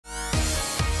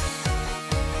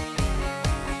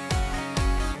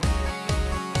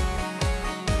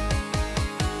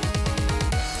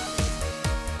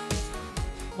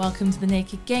Welcome to the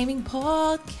Naked Gaming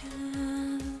Podcast.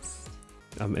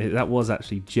 That was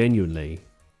actually genuinely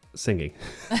singing.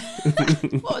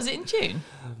 What, was it in tune?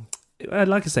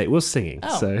 Like I say, it was singing.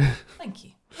 Oh, so. Thank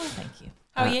you. Well, thank you.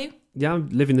 How are you? Yeah, I'm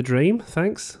living the dream,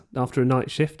 thanks. After a night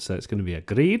shift, so it's going to be a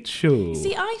great show.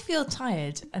 See, I feel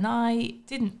tired, and I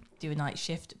didn't do a night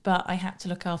shift, but I had to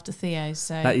look after Theo,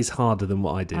 so... That is harder than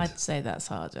what I did. I'd say that's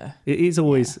harder. It is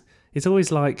always... Yeah. It's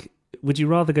always like, would you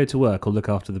rather go to work or look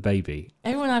after the baby?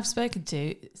 Everyone I've spoken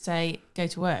to say, go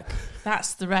to work.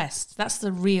 That's the rest. That's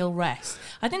the real rest.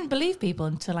 I didn't believe people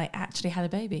until I actually had a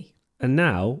baby. And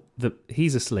now that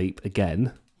he's asleep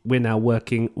again, we're now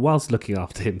working whilst looking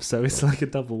after him. So it's like a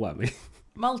double whammy.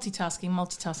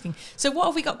 Multitasking. So what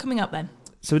have we got coming up then?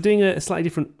 So we're doing a slightly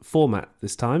different format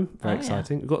this time. Very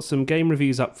exciting. Yeah. We've got some game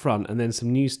reviews up front and then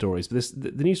some news stories. But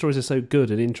the news stories are so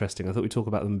good and interesting. I thought we'd talk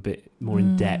about them a bit more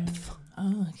in depth.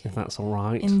 Oh, okay. If that's all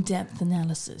right. In-depth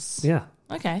analysis. Yeah.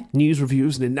 Okay. News,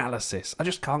 reviews and analysis. I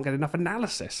just can't get enough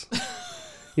analysis.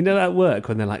 You know that at work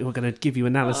when they're like, we're going to give you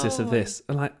analysis of this.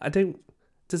 And like,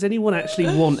 does anyone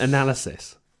actually want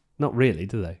analysis? Not really,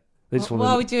 do they?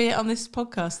 Why are we doing it on this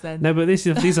podcast then? No, but this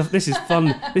is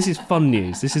fun. This is fun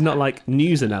news. This is not like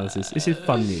news analysis. This is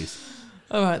fun news.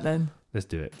 All right then. Let's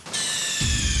do it.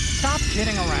 Stop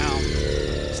kidding around.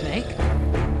 Snake.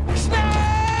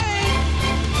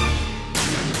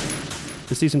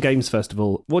 Let's do some games first of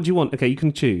all. What do you want? Okay, you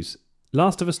can choose.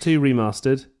 Last of Us 2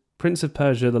 Remastered, Prince of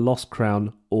Persia: The Lost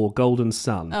Crown, or Golden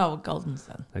Sun. Oh, Golden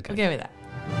Sun. Okay. We'll go with that.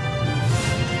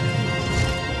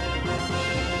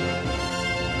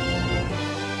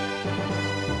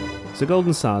 So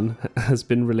Golden Sun has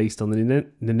been released on the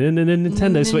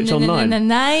Nintendo Switch Online.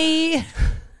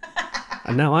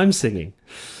 And now I'm singing.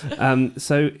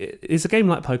 So it's a game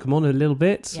like Pokemon a little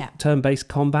bit. Yeah. Turn-based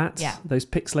combat. Yeah. Those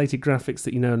pixelated graphics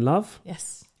that you know and love.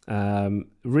 Yes.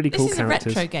 Really cool characters. This is a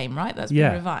retro game, right? That's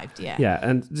been revived, yeah. Yeah,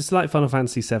 and just like Final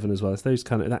Fantasy VII as well. It's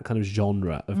that kind of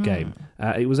genre of game.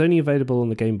 It was only available on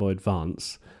the Game Boy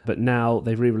Advance, but now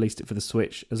they've re-released it for the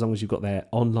Switch as long as you've got their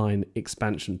online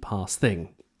expansion pass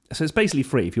thing. So it's basically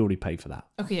free if you already paid for that.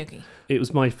 Okay. It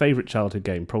was my favourite childhood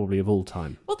game, probably of all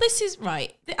time. Well, this is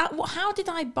right. How did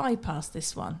I bypass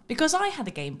this one? Because I had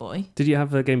a Game Boy. Did you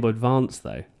have a Game Boy Advance,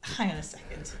 though? Hang on a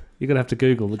second. You're going to have to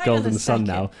Google the Golden Sun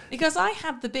now. Because I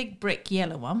had the big brick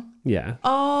yellow one. Yeah.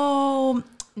 Oh,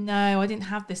 no, I didn't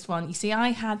have this one. You see, I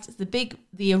had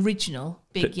the original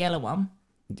big yellow one.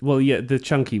 Well, yeah, the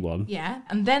chunky one. Yeah,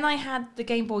 and then I had the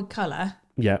Game Boy Color.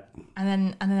 Yeah.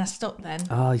 And then I stopped then.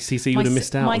 Ah, you see, so you would have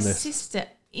missed out on this.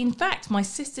 In fact, my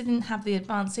sister didn't have the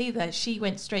Advance either. She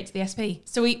went straight to the SP.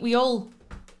 So we all...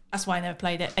 That's why I never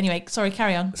played it. Anyway, sorry,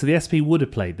 carry on. So the SP would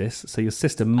have played this, so your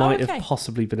sister might have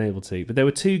possibly been able to. But there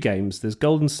were two games. There's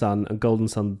Golden Sun and Golden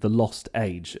Sun The Lost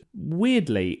Age.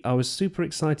 Weirdly, I was super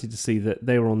excited to see that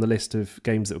they were on the list of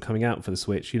games that were coming out for the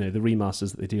Switch. You know, the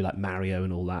remasters that they do, like Mario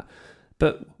and all that.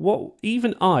 But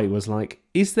even I was like,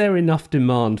 is there enough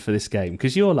demand for this game?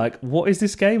 Because you're like, what is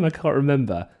this game? I can't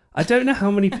remember. I don't know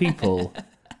how many people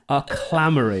are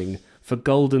clamouring for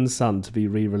Golden Sun to be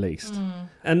re-released.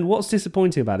 And what's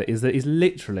disappointing about it is there is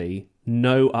literally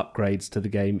no upgrades to the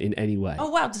game in any way. Oh,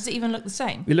 wow. Does it even look the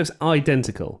same? It looks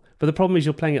identical. But the problem is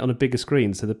you're playing it on a bigger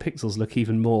screen, so the pixels look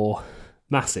even more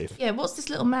massive. Yeah, what's this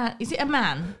little man? Is it a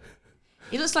man?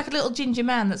 It looks like a little ginger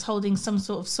man that's holding some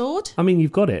sort of sword. I mean,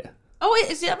 you've got it. Oh,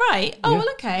 is it right? Oh, yeah. Well,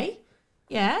 okay.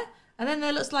 Yeah. And then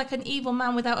there looks like an evil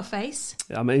man without a face.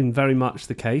 I mean, very much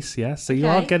the case, yeah. So you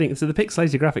are getting... So the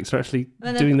pixelated graphics are actually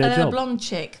doing their job. And a blonde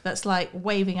chick that's like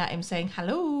waving at him saying,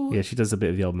 hello. Yeah, she does a bit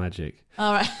of the old magic.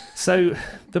 All right. So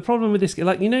the problem with this...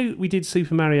 Like, you know, we did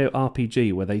Super Mario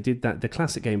RPG where they did the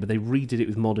classic game, but they redid it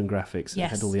with modern graphics and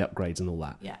had all the upgrades and all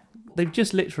that. Yeah. They've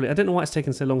just literally... I don't know why it's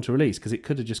taken so long to release, because it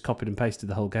could have just copied and pasted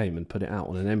the whole game and put it out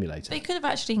on an emulator. They could have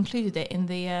actually included it in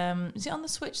the... is it on the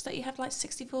Switch that you have like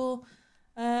 64...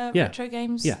 retro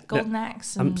games, Golden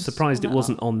Axe. I'm surprised it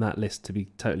wasn't on that list, to be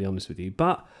totally honest with you.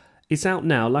 But it's out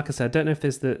now. Like I said, I don't know if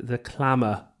there's the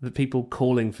clamour, the people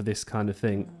calling for this kind of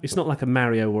thing. It's not like a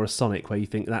Mario or a Sonic where you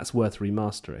think that's worth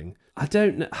remastering. I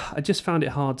don't know. I just found it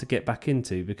hard to get back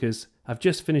into because I've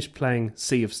just finished playing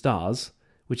Sea of Stars,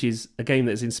 which is a game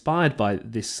that's inspired by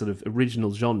this sort of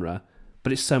original genre,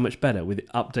 but it's so much better with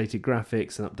updated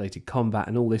graphics and updated combat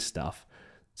and all this stuff.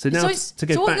 So now to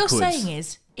go backwards... So what you're saying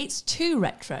is, it's too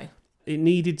retro. It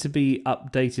needed to be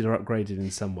updated or upgraded in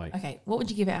some way. Okay, what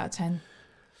would you give it out of 10?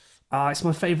 It's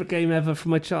my favourite game ever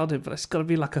from my childhood, but it's got to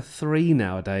be like a 3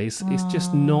 nowadays. It's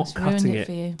just not cutting it.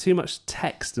 For you. Too much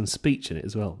text and speech in it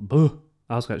as well. Buh.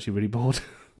 I was actually really bored.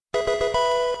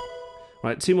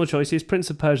 Right, 2 more choices. Prince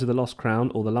of Persia: The Lost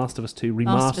Crown or The Last of Us 2 Remastered.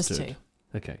 Last of Us 2.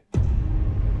 Okay.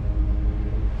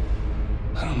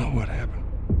 I don't know what happened.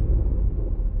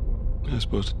 I was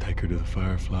supposed to take her to the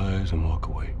Fireflies and walk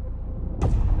away.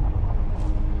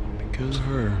 Because of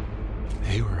her,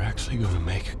 they were actually going to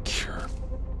make a cure.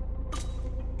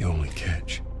 The only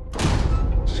catch.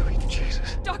 Sweet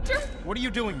Jesus. Doctor? What are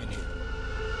you doing in here?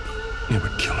 It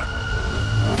would kill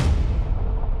her.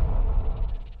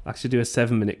 I should do a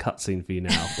 7-minute cutscene for you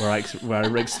now, where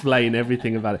I explain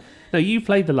everything about it. No, you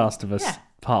played The Last of Us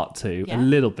Part 2 a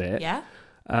little bit. Yeah,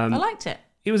 I liked it.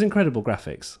 It was incredible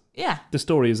graphics. Yeah, the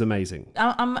story is amazing.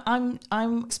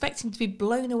 I'm expecting to be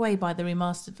blown away by the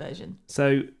remastered version.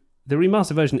 So the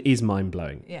remastered version is mind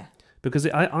blowing. Yeah, because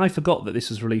I forgot that this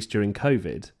was released during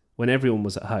COVID, when everyone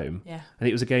was at home. Yeah, and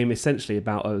it was a game essentially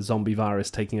about a zombie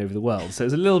virus taking over the world. So it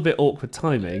was a little bit awkward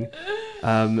timing,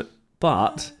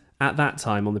 but at that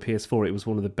time on the PS4, it was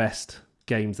one of the best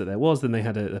games that there was. Then they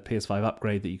had a PS5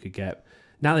 upgrade that you could get.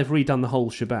 Now they've redone the whole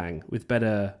shebang with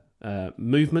better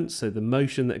movement, so the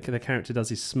motion that the character does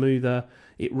is smoother.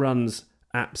 It runs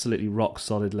absolutely rock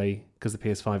solidly because the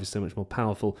PS5 is so much more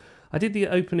powerful. I did the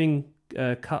opening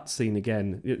cutscene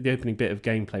again, the opening bit of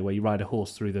gameplay where you ride a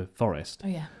horse through the forest. Oh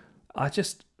yeah. I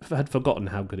just had forgotten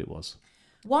how good it was.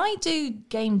 Why do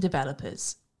game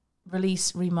developers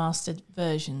release remastered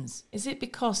versions? Is it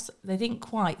because they didn't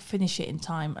quite finish it in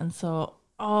time and thought,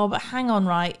 oh, but hang on,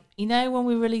 right, you know, when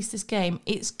we release this game,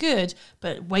 it's good,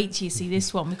 but wait till you see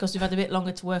this one because we've had a bit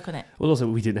longer to work on it. Well, also,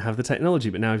 we didn't have the technology,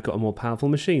 but now we've got a more powerful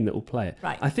machine that will play it.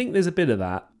 Right. I think there's a bit of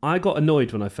that. I got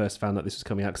annoyed when I first found out this was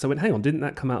coming out because I went, hang on, didn't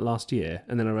that come out last year?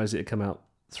 And then I realised it had come out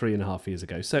 3.5 years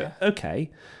ago. So,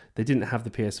 okay, they didn't have the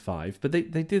PS5, but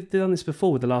they've done this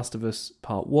before with The Last of Us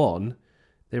Part 1.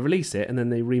 They release it and then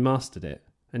they remastered it.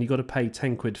 And you got to pay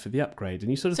 10 quid for the upgrade. And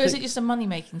you sort of is it just a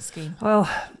money-making scheme? Well,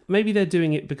 maybe they're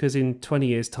doing it because in 20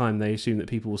 years' time, they assume that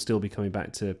people will still be coming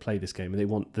back to play this game and they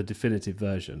want the definitive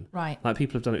version. Right. Like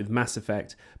people have done it with Mass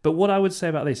Effect. But what I would say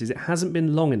about this is it hasn't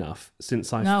been long enough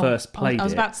since I first played it. I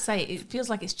was about to say, it feels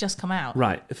like it's just come out.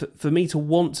 Right. For me to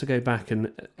want to go back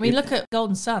and... I mean, look at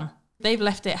Golden Sun. They've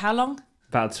left it how long?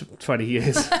 About 20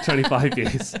 years, 25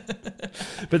 years.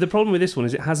 But the problem with this one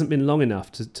is it hasn't been long enough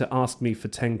to ask me for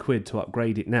 10 quid to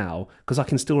upgrade it now because I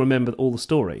can still remember all the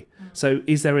story. So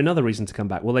is there another reason to come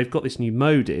back? Well, they've got this new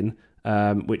mode in,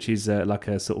 which is like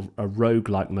a sort of a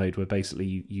roguelike mode where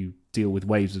basically you deal with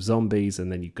waves of zombies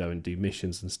and then you go and do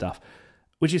missions and stuff,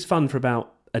 which is fun for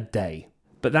about a day.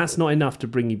 But that's not enough to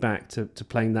bring you back to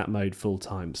playing that mode full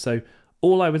time. So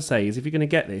all I would say is if you're going to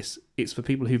get this, it's for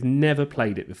people who've never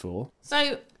played it before.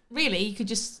 So really, you could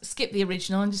just skip the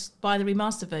original and just buy the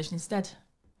remastered version instead.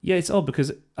 Yeah, it's odd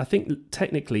because I think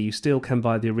technically you still can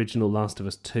buy the original Last of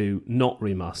Us 2 not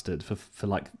remastered for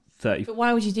like 30. But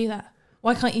why would you do that?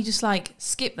 Why can't you just like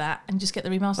skip that and just get the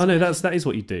remastered Oh no, version? that is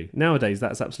what you do. Nowadays,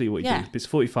 that's absolutely what you do. It's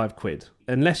 45 quid.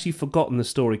 Unless you've forgotten the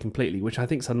story completely, which I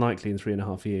think is unlikely in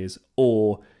 3.5 years,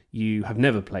 or you have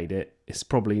never played it, it's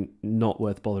probably not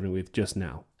worth bothering with just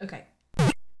now. Okay.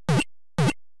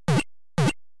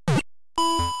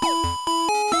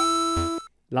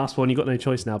 Last one, you got no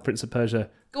choice now. Prince of Persia.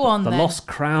 Go on, The then. Lost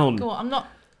Crown. Go on, I'm not...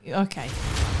 Okay.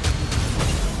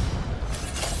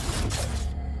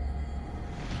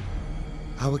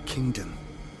 Our kingdom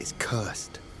is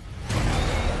cursed.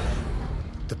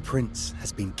 The prince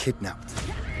has been kidnapped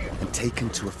and taken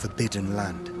to a forbidden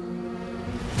land.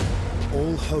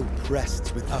 All hope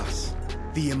rests with us,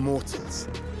 the Immortals,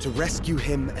 to rescue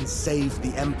him and save the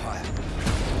Empire.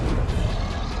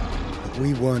 But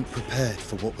we weren't prepared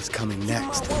for what was coming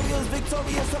next.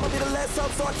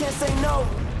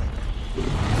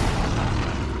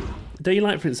 Do you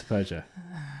like Prince of Persia?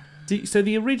 So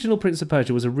the original Prince of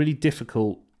Persia was a really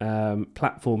difficult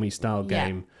platformy style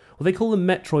game. Well, they call them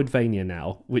Metroidvania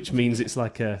now, which means it's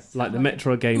like the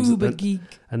Metroid games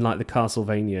and like the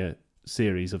Castlevania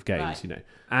series of games, you know.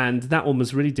 And that one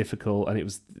was really difficult, and it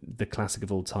was the classic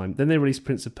of all time. Then they released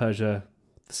Prince of Persia: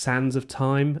 Sands of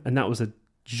Time, and that was a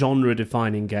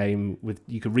genre-defining game with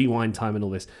you could rewind time and all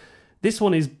this. This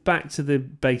one is back to the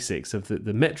basics of the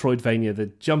Metroidvania, the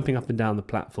jumping up and down the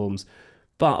platforms,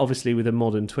 but obviously with a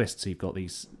modern twist. So you've got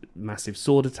these massive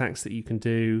sword attacks that you can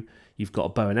do. You've got a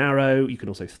bow and arrow. You can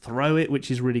also throw it,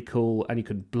 which is really cool, and you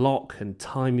can block and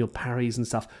time your parries and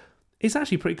stuff. It's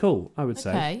actually pretty cool, I would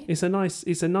say. It's a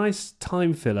nice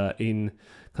time filler in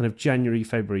kind of January,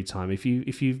 February time. If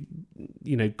you've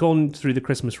gone through the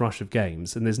Christmas rush of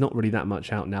games, and there's not really that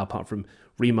much out now apart from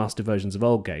remastered versions of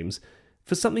old games,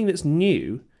 for something that's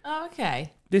new. Oh,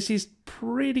 okay. This is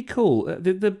pretty cool.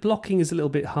 The blocking is a little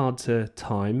bit hard to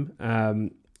time,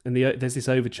 and there's this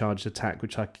overcharged attack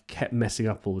which I kept messing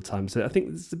up all the time. So I think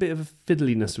there's a bit of a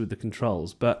fiddliness with the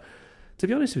controls. But to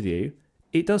be honest with you,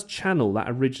 it does channel that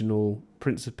original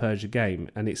Prince of Persia game,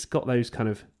 and it's got those kind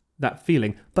of that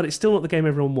feeling, but it's still not the game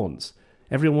everyone wants.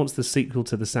 Everyone wants the sequel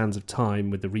to The Sands of Time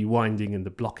with the rewinding and the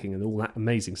blocking and all that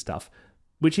amazing stuff,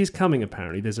 which is coming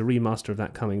apparently. There's a remaster of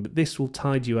that coming, but this will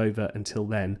tide you over until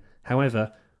then.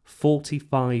 However,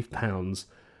 £45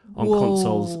 on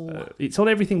consoles. It's on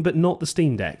everything but not the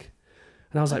Steam Deck.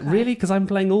 And I was like, really? Because I'm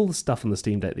playing all the stuff on the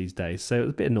Steam Deck these days, so I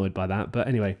was a bit annoyed by that. But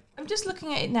anyway. I'm just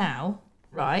looking at it now,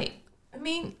 right? I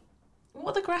mean,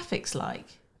 what are the graphics like?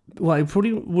 Well, it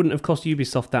probably wouldn't have cost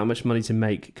Ubisoft that much money to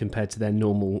make compared to their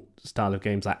normal style of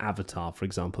games like Avatar, for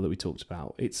example, that we talked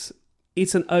about. It's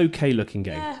an okay looking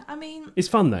game. Yeah, I mean... It's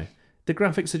fun, though. The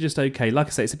graphics are just okay. Like I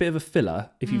say, it's a bit of a filler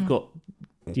if you've got,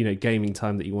 gaming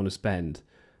time that you want to spend.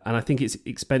 And I think it's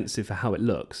expensive for how it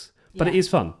looks. But it is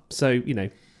fun. So,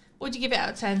 What'd you give it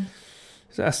out of 10?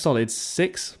 A solid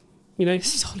 6, Solid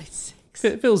 6.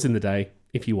 It fills in the day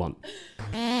if you want.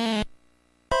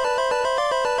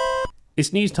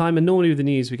 It's news time, and normally with the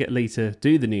news we get Lee to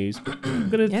do the news, but I'm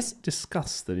going to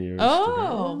discuss the news.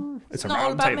 Oh, it's not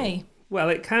all about me. Well,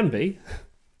 it can be.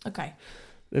 Okay.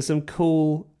 There's some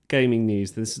cool gaming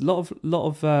news. There's a lot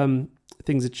of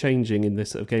things are changing in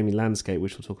this sort of gaming landscape,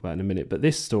 which we'll talk about in a minute. But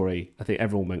this story, I think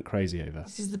everyone went crazy over.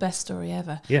 This is the best story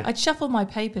ever. Yeah. I'd shuffle my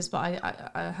papers, but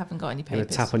I haven't got any papers. You're going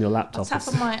to tap on your laptop. I'll tap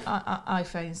on my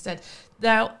iPhone instead.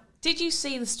 Now, did you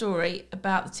see the story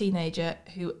about the teenager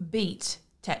who beat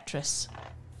Tetris?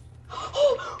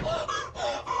 Oh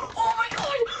my god!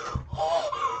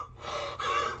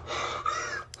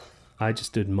 I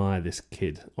just admire this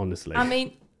kid, honestly. I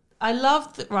mean, I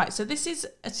love that. Right, so this is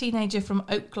a teenager from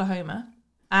Oklahoma,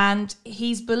 and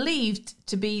he's believed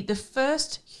to be the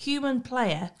first human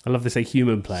player. I love to say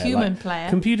human player. Human player.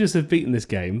 Computers have beaten this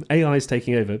game. AI is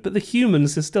taking over, but the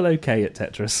humans are still okay at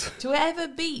Tetris. To ever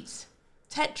beat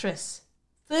Tetris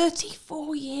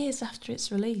 34 years after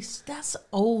its release. That's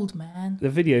old, man. The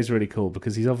video is really cool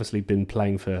because he's obviously been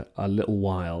playing for a little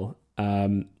while.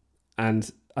 And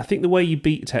I think the way you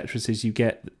beat Tetris is you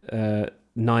get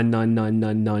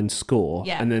 99999 score,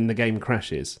 and then the game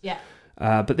crashes. Yeah.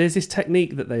 But there's this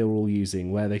technique that they are all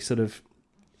using where they sort of,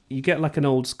 you get like an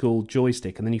old school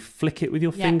joystick and then you flick it with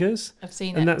your fingers. I've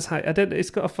seen and it. That's how,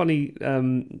 it's got a funny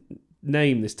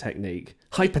name, this technique.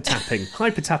 Hyper tapping.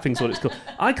 Hyper tapping's what it's called.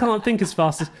 I can't think as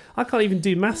fast as, I can't even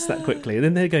do maths that quickly. And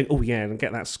then they're going, oh yeah, and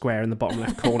get that square in the bottom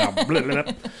left corner. Blah, blah,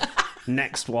 blah.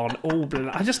 Next one. Oh, blah,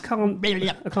 blah. I just can't,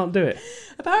 I can't do it.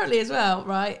 Apparently as well,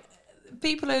 right,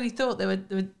 people only thought there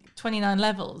were 29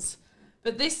 levels.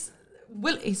 But this,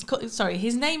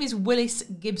 his name is Willis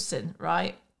Gibson,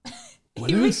 right?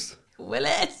 Willis?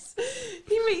 Willis.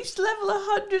 He reached level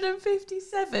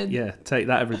 157. Yeah, take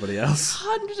that, everybody else.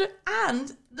 100,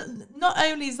 and not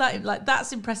only is that, like,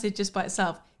 that's impressive just by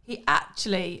itself, he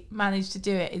actually managed to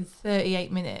do it in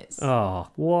 38 minutes. Oh,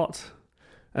 what?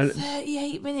 And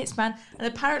 38 minutes, man. And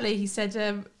apparently he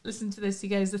said, listen to this, he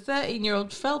goes, the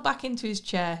 13-year-old fell back into his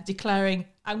chair, declaring,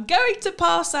 I'm going to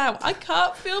pass out. I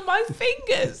can't feel my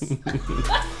fingers.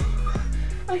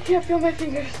 I can't feel my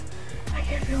fingers. I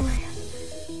can't feel my hands.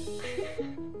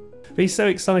 He's so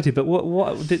excited, but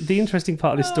what the interesting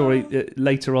part of this story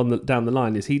later on down the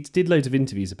line is he did loads of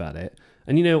interviews about it,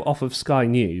 and off of Sky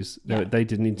News they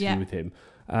did an interview with him,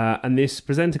 and this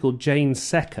presenter called Jane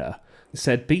Secker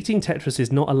said beating Tetris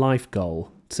is not a life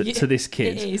goal to this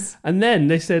kid. It is. And then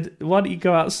they said, why don't you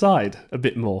go outside a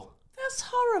bit more? That's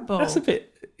horrible. That's a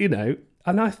bit,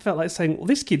 and I felt like saying, well,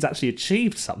 this kid's actually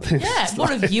achieved something. Yeah, what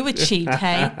have you achieved,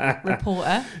 hey,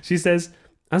 reporter? She says,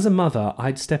 as a mother,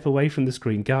 I'd step away from the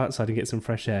screen, go outside and get some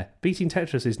fresh air. Beating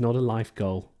Tetris is not a life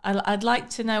goal. I'd like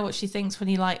to know what she thinks when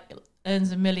he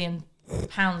earns £1 million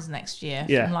next year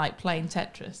from playing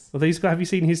Tetris. Well, have you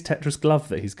seen his Tetris glove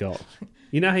that he's got?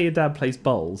 You know how your dad plays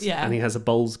bowls? Yeah. And he has a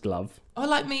bowls glove? Oh,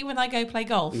 like me when I go play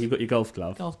golf. You've got your golf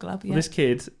glove. Golf glove, yeah. Well, this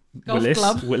kid,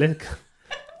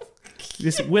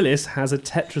 Willis has a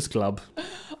Tetris glove.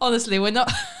 Honestly, we're not...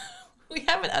 We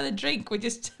haven't had a drink. We've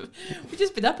just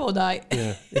been up all night.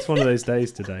 Yeah, it's one of those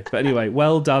days today. But anyway,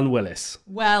 well done, Willis.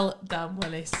 Well done,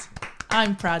 Willis.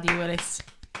 I'm proud of you, Willis.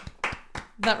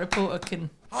 That reporter can...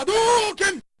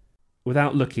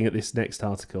 Without looking at this next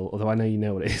article, although I know you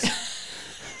know what it is.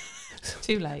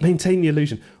 Too late. Maintain the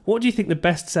illusion. What do you think the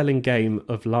best-selling game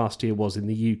of last year was in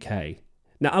the UK?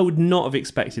 Now, I would not have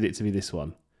expected it to be this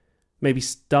one. Maybe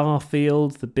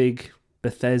Starfield, the big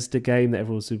Bethesda game that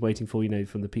everyone's been waiting for,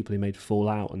 from the people who made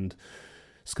Fallout and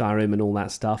Skyrim and all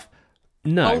that stuff.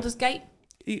 No. Baldur's Gate?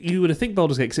 You would have think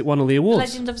Baldur's Gate because it won all the awards.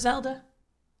 Legend of Zelda?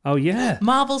 Oh, yeah.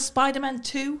 Marvel's Spider-Man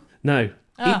 2? No.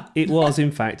 It was,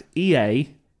 in fact,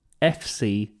 EA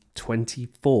FC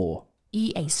 24.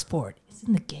 EA Sport is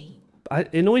in the game.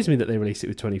 It annoys me that they released it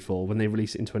with 24 when they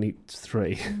released it in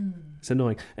 23. It's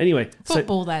annoying. Anyway,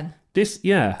 Football then.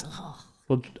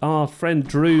 Well, our friend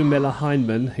Drew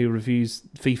Miller-Heineman, who reviews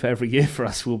FIFA every year for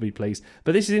us, will be pleased.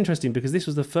 But this is interesting because this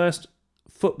was the first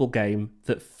football game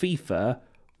that FIFA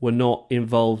were not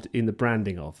involved in the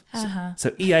branding of.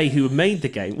 So EA, who made the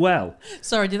game,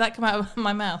 Sorry, did that come out of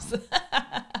my mouth?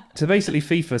 So basically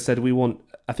FIFA said, we want,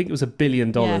 I think it was $1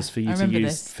 billion for you to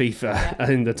use FIFA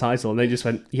in the title. And they just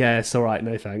went, yeah, it's all right,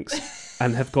 no thanks.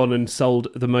 And have gone and sold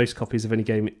the most copies of any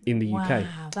game in the UK.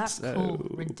 Wow, that's cool.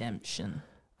 Redemption.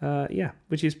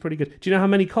 Which is pretty good. Do you know how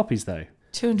many copies, though?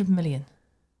 200 million.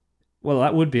 Well,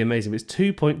 that would be amazing. It's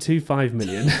 2.25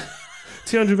 million.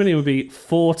 200 million would be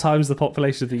 4 times the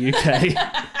population of the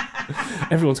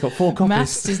UK. Everyone's got 4 copies.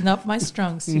 Maths is not my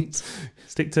strong suit.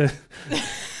 Stick to...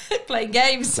 Playing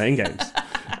games.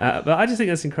 But I just think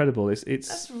that's incredible.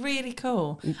 That's really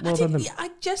cool.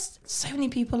 So many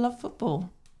people love football.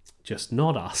 Just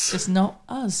not us. Just not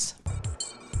us.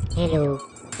 Hello,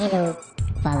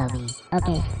 follow me.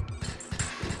 Okay.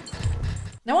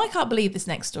 Now I can't believe this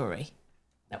next story.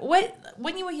 Now,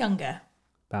 when you were younger,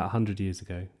 about 100 years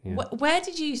ago. Yeah. Where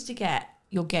did you used to get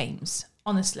your games?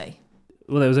 Honestly.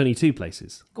 Well, there was only 2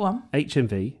 places. Go on.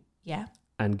 HMV. Yeah.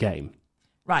 And Game.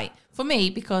 Right. For me,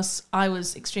 because I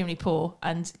was extremely poor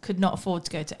and could not afford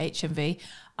to go to HMV,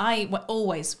 I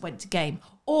always went to Game.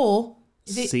 Or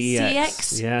is it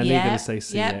CX? Yeah, I knew you were going to say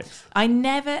CX. Yep.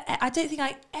 I don't think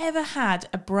I ever had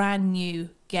a brand new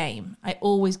game. I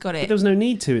always got it. But there was no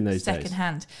need to in those days. Second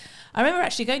hand. I remember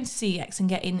actually going to CX and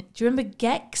getting... Do you remember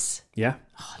Gex? Yeah.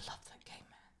 Oh, I love that game,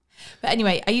 man. But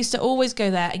anyway, I used to always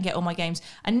go there and get all my games.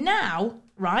 And now,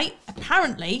 right,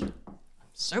 apparently, I'm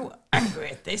so angry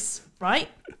at this, right?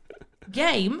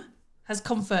 Game has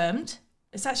confirmed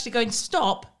it's actually going to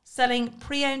stop selling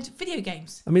pre-owned video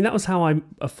games. I mean, that was how I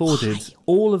afforded...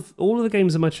 All of the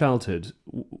games of my childhood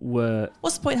were...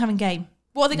 What's the point of having Game?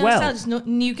 What are they going to sell? Just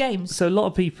new games? So a lot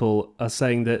of people are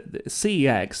saying that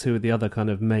CEX, who are the other kind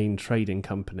of main trading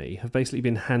company, have basically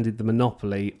been handed the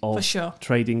monopoly of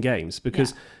trading games.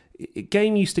 Because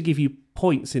Game used to give you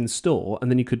points in store and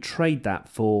then you could trade that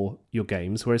for your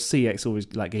games, whereas CEX always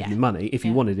gave you money if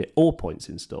you wanted it, or points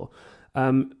in store.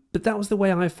 But that was the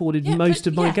way I afforded most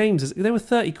of my games. They were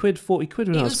 30 quid, 40 quid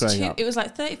when I was growing up. It was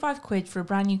like 35 quid for a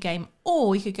brand new game,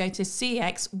 or you could go to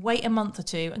CX, wait a month or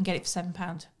 2 and get it for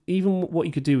 £7. Even what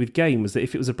you could do with Game was that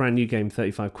if it was a brand new game,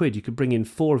 35 quid, you could bring in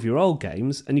 4 of your old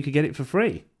games and you could get it for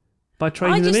free by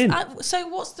trading them in. So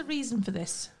what's the reason for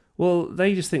this? Well,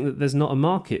 they just think that there's not a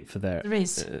market for there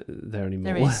anymore.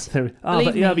 There is.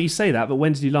 But you say that, but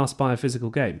when did you last buy a physical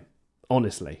game?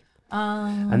 Honestly.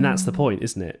 And that's the point,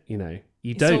 isn't it? You know,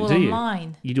 you don't, do you?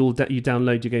 Online. You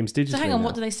download your games digitally. So hang on, now.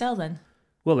 what do they sell then?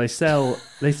 Well, they sell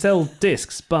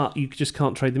discs, but you just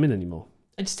can't trade them in anymore.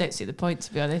 I just don't see the point,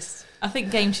 to be honest. I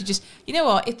think games should just... You know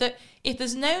what? If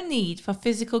there's no need for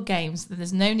physical games, then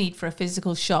there's no need for a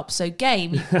physical shop. So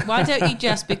Game, why don't you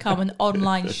just become an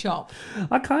online shop?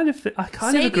 I kind of agree with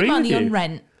you. Save your money on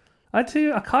rent. I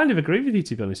do. I kind of agree with you,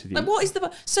 to be honest with you. Like, what is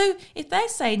the... So if they're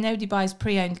saying nobody buys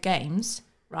pre-owned games,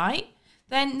 right,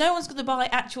 then no one's going to buy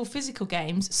actual physical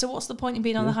games. So what's the point in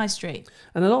being on the high street?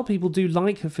 And a lot of people do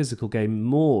like a physical game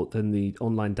more than the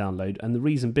online download. And the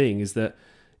reason being is that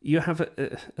you have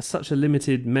such a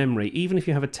limited memory. Even if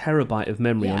you have a terabyte of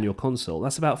memory on your console,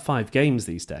 that's about 5 games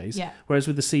these days. Yeah. Whereas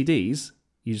with the CDs,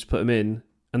 you just put them in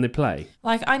and they play.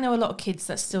 Like, I know a lot of kids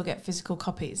that still get physical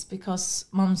copies because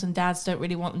mums and dads don't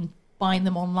really want them buying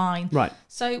them online. Right.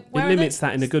 So it limits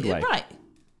that in a good way. Right.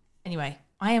 Anyway,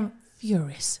 I am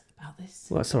furious about this.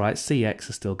 Well, that's all right. CX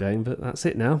are still going, but that's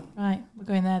it now. Right. We're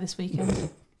going there this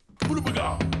weekend.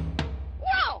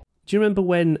 Do you remember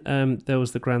when there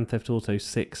was the Grand Theft Auto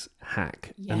 6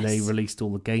 hack and they Yes. released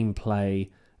all the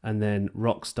gameplay and then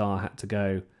Rockstar had to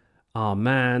go,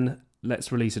 man,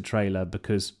 let's release a trailer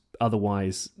because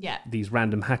otherwise these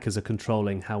random hackers are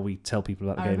controlling how we tell people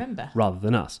about the game remember. rather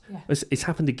than us. Yeah. It's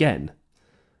happened again.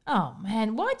 Oh,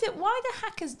 man. Why do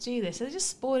hackers do this? They're just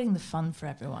spoiling the fun for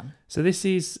everyone. So this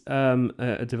is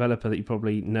a developer that you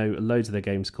probably know loads of their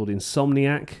games called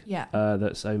Insomniac. Yeah.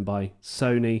 That's owned by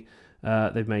Sony.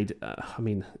 They've made,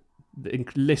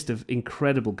 list of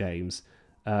incredible games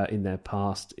in their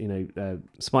past. You know,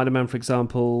 Spider-Man, for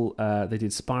example. They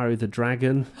did Spyro the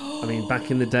Dragon. I mean, back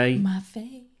in the day. My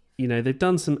face. You know, they've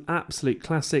done some absolute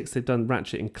classics. They've done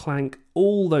Ratchet and Clank,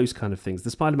 all those kind of things. The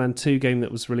Spider-Man 2 game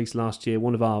that was released last year,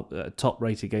 one of our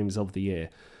top-rated games of the year.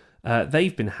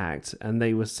 They've been hacked, and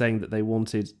they were saying that they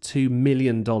wanted $2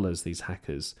 million, these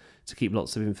hackers, to keep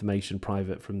lots of information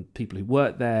private from people who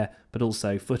work there, but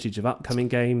also footage of upcoming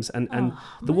games. And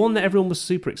the one that everyone was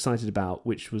super excited about,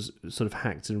 which was sort of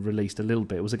hacked and released a little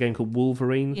bit, was a game called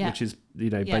Wolverine, which is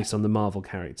based on the Marvel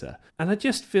character. And I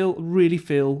just really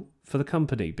feel for the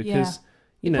company because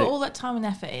you put all that time and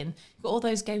effort in. You've got all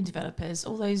those game developers,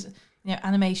 all those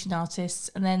animation artists,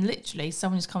 and then literally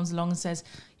someone just comes along and says,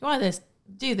 "You either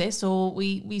do this, or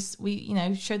we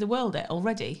show the world it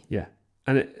already." Yeah.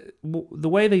 And the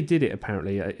way they did it,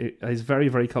 apparently, it is very,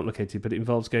 very complicated, but it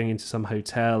involves going into some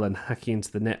hotel and hacking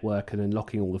into the network and then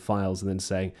locking all the files and then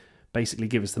saying, basically,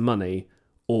 give us the money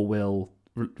or we'll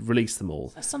release them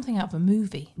all. That's something out of a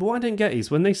movie. But what I don't get is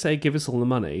when they say give us all the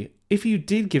money, if you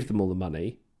did give them all the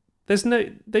money,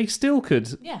 they still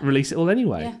could release it all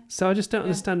anyway. Yeah. So I just don't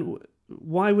understand,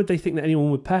 why would they think that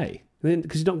anyone would pay?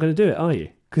 Because you're not going to do it, are you?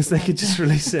 Because they could just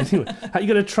release it anyway. How are you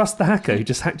going to trust the hacker who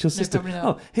just hacked your system?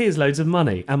 Oh, here's loads of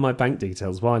money and my bank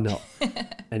details. Why not?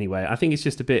 Anyway, I think it's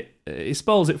just a bit... It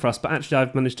spoils it for us, but actually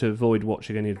I've managed to avoid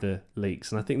watching any of the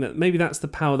leaks. And I think that maybe that's the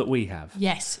power that we have.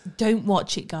 Yes, don't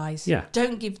watch it, guys. Yeah.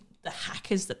 Don't give the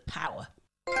hackers the power.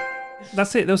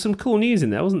 That's it. There was some cool news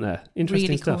in there, wasn't there? Interesting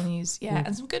really stuff. Cool news, yeah.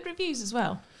 And some good reviews as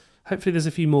well. Hopefully there's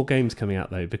a few more games coming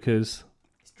out, though, because...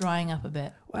 It's drying up a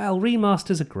bit. Well,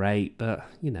 remasters are great, but,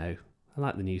 I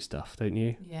like the new stuff, don't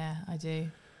you? Yeah, I do.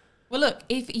 Well, look,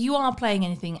 if you are playing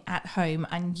anything at home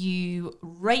and you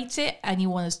rate it and you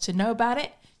want us to know about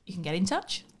it, you can get in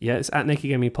touch. Yeah, it's at Naked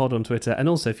Gaming Pod on Twitter. And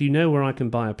also, if you know where I can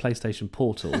buy a PlayStation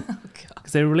Portal,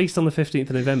 because they were released on the 15th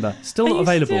of November, still not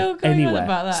available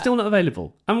anywhere. Still not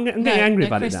available. I'm getting angry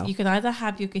about Chris, it now. You can either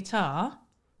have your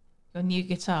new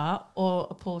guitar, or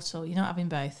a Portal. You're not having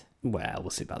both. Well, we'll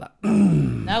see about that.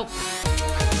 Nope.